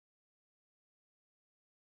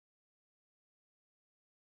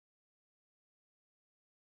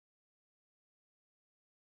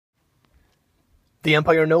The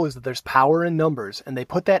Empire knows that there's power in numbers, and they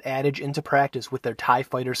put that adage into practice with their TIE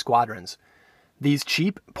fighter squadrons. These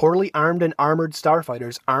cheap, poorly armed and armored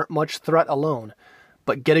starfighters aren't much threat alone,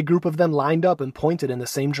 but get a group of them lined up and pointed in the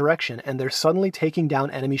same direction, and they're suddenly taking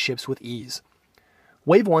down enemy ships with ease.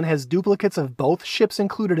 Wave 1 has duplicates of both ships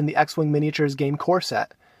included in the X-Wing Miniatures game core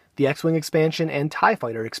set, the X-Wing expansion and TIE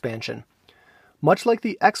Fighter expansion. Much like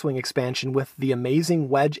the X-Wing expansion with the amazing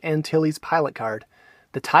Wedge Antilles pilot card,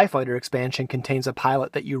 the TIE Fighter expansion contains a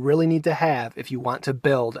pilot that you really need to have if you want to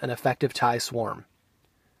build an effective TIE swarm.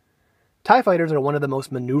 TIE Fighters are one of the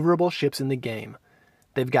most maneuverable ships in the game.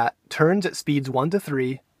 They've got turns at speeds 1 to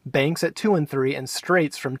 3, banks at 2 and 3, and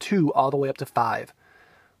straights from 2 all the way up to 5.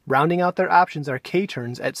 Rounding out their options are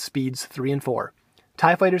K-turns at speeds 3 and 4.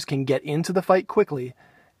 TIE Fighters can get into the fight quickly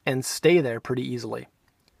and stay there pretty easily.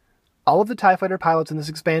 All of the TIE Fighter pilots in this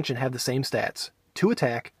expansion have the same stats: 2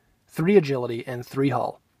 attack, 3 agility, and 3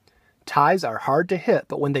 hull. TIEs are hard to hit,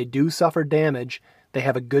 but when they do suffer damage, they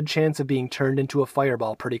have a good chance of being turned into a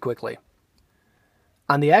fireball pretty quickly.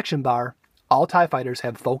 On the action bar, all TIE Fighters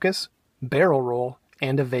have focus, barrel roll,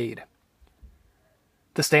 and evade.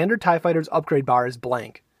 The standard TIE Fighter's upgrade bar is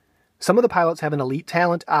blank. Some of the pilots have an elite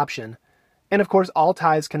talent option, and of course all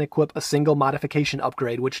TIEs can equip a single modification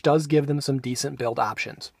upgrade, which does give them some decent build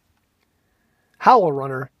options.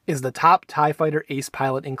 Howlrunner is the top TIE Fighter ace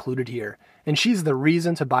pilot included here, and she's the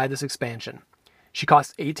reason to buy this expansion. She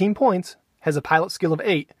costs 18 points, has a pilot skill of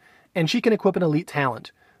 8, and she can equip an elite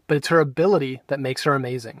talent, but it's her ability that makes her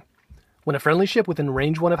amazing. When a friendly ship within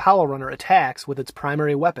range 1 of Howlrunner attacks with its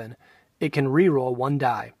primary weapon, it can reroll 1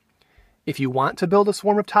 die. If you want to build a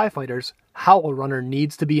swarm of TIE Fighters, Howlrunner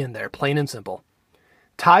needs to be in there, plain and simple.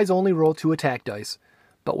 TIEs only roll 2 attack dice,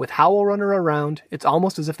 but with Howlrunner around, it's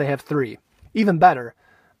almost as if they have 3. Even better,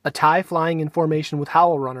 a TIE flying in formation with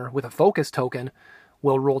Howlrunner with a focus token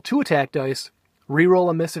will roll 2 attack dice, reroll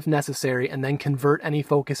a miss if necessary, and then convert any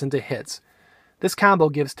focus into hits. This combo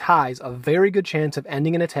gives TIEs a very good chance of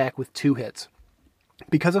ending an attack with 2 hits.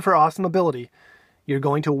 Because of her awesome ability, you're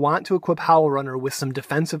going to want to equip Howlrunner with some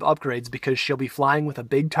defensive upgrades because she'll be flying with a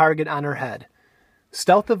big target on her head.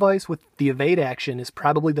 Stealth device with the evade action is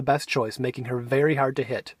probably the best choice, making her very hard to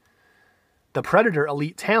hit. The Predator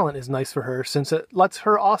elite talent is nice for her since it lets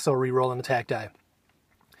her also reroll an attack die.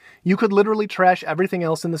 You could literally trash everything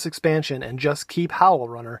else in this expansion and just keep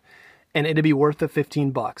Howlrunner, and it'd be worth the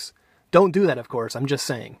 $15. Don't do that, of course, I'm just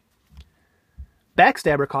saying.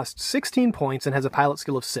 Backstabber costs 16 points and has a pilot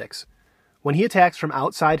skill of 6. When he attacks from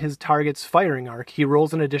outside his target's firing arc, he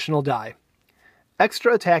rolls an additional die.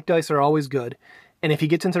 Extra attack dice are always good, and if he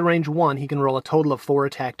gets into range 1, he can roll a total of 4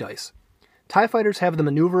 attack dice. TIE Fighters have the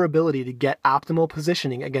maneuverability to get optimal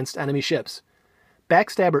positioning against enemy ships.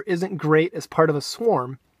 Backstabber isn't great as part of a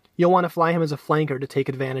swarm. You'll want to fly him as a flanker to take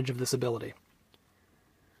advantage of this ability.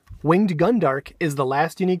 Winged Gundark is the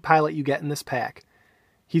last unique pilot you get in this pack.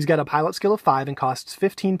 He's got a pilot skill of 5 and costs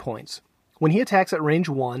 15 points. When he attacks at range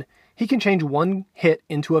 1, he can change 1 hit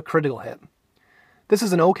into a critical hit. This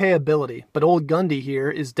is an okay ability, but old Gundy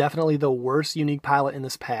here is definitely the worst unique pilot in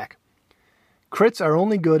this pack. Crits are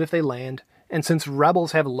only good if they land, and since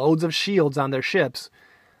Rebels have loads of shields on their ships,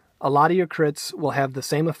 a lot of your crits will have the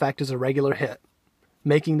same effect as a regular hit,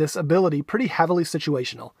 making this ability pretty heavily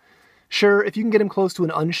situational. Sure, if you can get him close to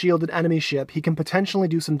an unshielded enemy ship, he can potentially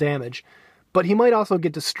do some damage, but he might also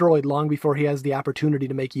get destroyed long before he has the opportunity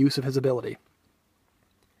to make use of his ability.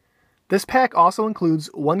 This pack also includes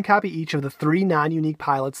 1 copy each of the 3 non-unique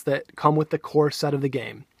pilots that come with the core set of the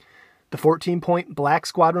game. The 14-point Black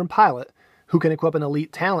Squadron pilot, who can equip an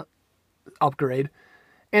elite talent upgrade,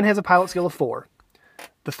 and has a pilot skill of 4.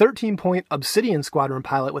 The 13-point Obsidian Squadron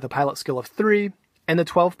pilot with a pilot skill of 3, and the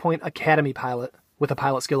 12-point Academy pilot with a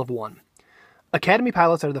pilot skill of 1. Academy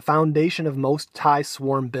pilots are the foundation of most TIE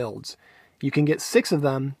Swarm builds. You can get 6 of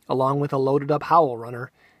them, along with a loaded-up Howlrunner,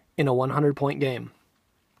 in a 100-point game.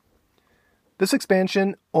 This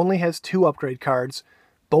expansion only has 2 upgrade cards,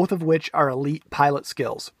 both of which are elite pilot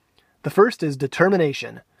skills. The first is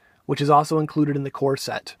Determination, which is also included in the core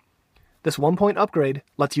set. This 1-point upgrade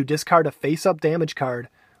lets you discard a face-up damage card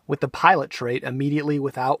with the pilot trait immediately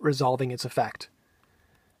without resolving its effect.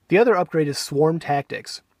 The other upgrade is Swarm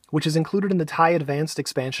Tactics, which is included in the TIE Advanced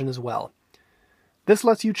expansion as well. This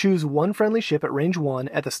lets you choose 1 friendly ship at range 1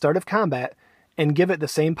 at the start of combat and give it the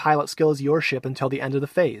same pilot skill as your ship until the end of the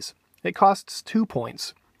phase. It costs 2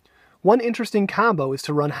 points. One interesting combo is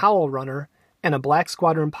to run Howlrunner and a Black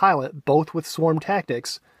Squadron pilot, both with Swarm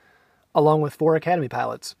Tactics, along with 4 Academy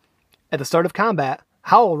pilots. At the start of combat,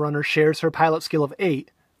 Howlrunner shares her pilot skill of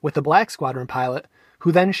 8 with the Black Squadron pilot,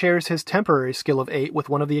 who then shares his temporary skill of 8 with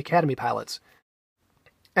one of the Academy pilots.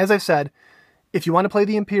 As I've said, If you want to play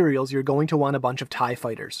the Imperials, you're going to want a bunch of TIE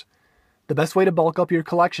fighters. The best way to bulk up your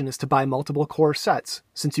collection is to buy multiple core sets,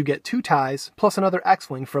 since you get 2 TIEs plus another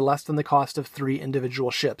X-Wing for less than the cost of 3 individual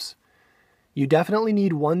ships. You definitely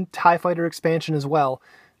need 1 TIE Fighter expansion as well,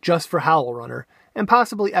 just for Howlrunner, and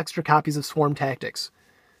possibly extra copies of Swarm Tactics.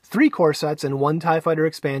 3 core sets and 1 TIE Fighter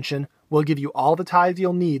expansion will give you all the TIEs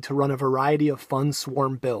you'll need to run a variety of fun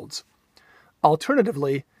Swarm builds.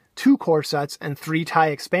 Alternatively, 2 core sets and 3 TIE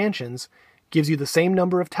expansions gives you the same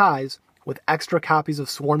number of TIEs with extra copies of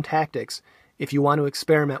Swarm Tactics if you want to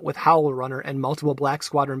experiment with Howlrunner and multiple Black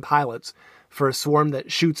Squadron pilots for a swarm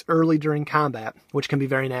that shoots early during combat, which can be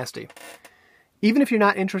very nasty. Even if you're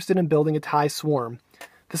not interested in building a TIE swarm,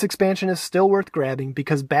 this expansion is still worth grabbing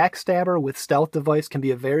because Backstabber with Stealth Device can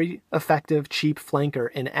be a very effective, cheap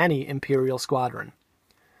flanker in any Imperial squadron.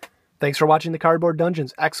 Thanks for watching the Cardboard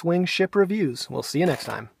Dungeons X-Wing ship reviews. We'll see you next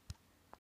time.